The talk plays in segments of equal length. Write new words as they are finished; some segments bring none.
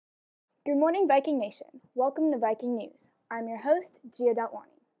Good morning, Viking Nation. Welcome to Viking News. I'm your host, Gia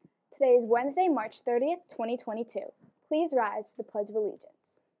Dotwani. Today is Wednesday, March 30th, 2022. Please rise to the Pledge of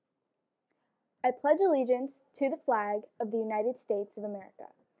Allegiance. I pledge allegiance to the flag of the United States of America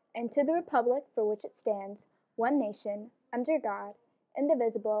and to the republic for which it stands, one nation, under God,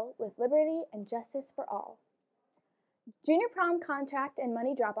 indivisible, with liberty and justice for all. Junior prom contract and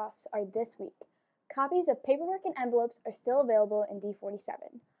money drop-offs are this week. Copies of paperwork and envelopes are still available in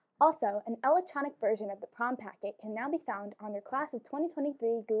D47. Also, an electronic version of the prom packet can now be found on your Class of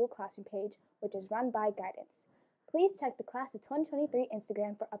 2023 Google Classroom page, which is run by Guidance. Please check the Class of 2023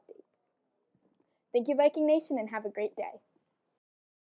 Instagram for updates. Thank you, Viking Nation, and have a great day.